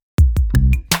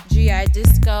GI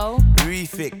Disco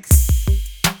Refix.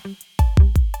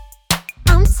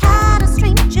 I'm tired of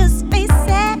strangers' faces,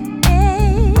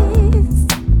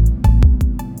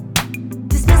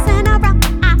 dismissing around.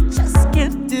 I just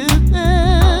can't do.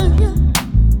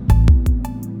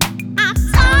 I'm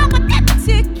tired with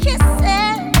empty kisses.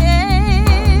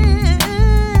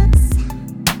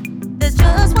 There's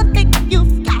just one thing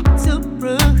you've got to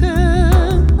prove.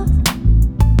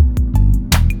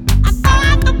 I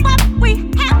thought the what we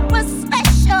had was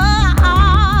special,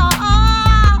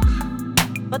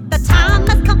 but the time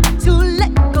has come to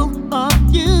let go of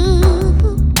you.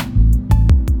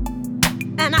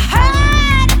 And I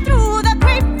heard it through the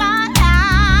grapevine.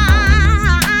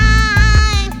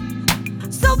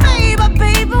 So baby,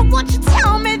 won't you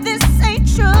tell me this ain't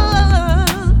true?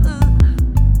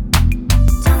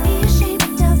 Don't be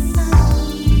ashamed of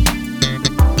love.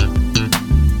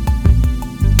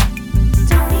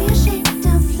 Don't be ashamed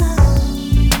of love.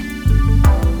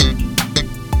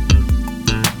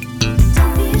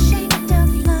 Don't be ashamed of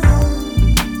love.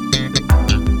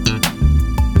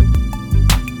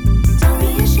 Don't be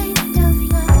ashamed of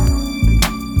love.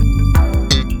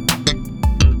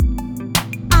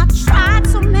 I tried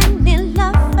so many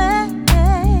lovers,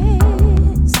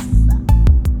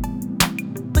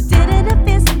 but didn't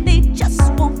appear they just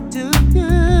won't do.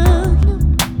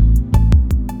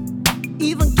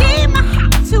 Even gave my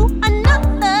heart to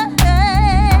another,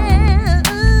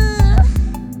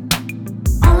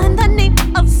 all in the name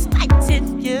of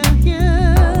spiting you.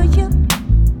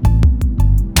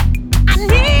 I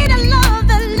need a love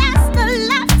that lasts a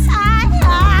lifetime,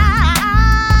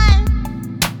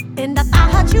 and I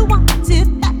thought you wanted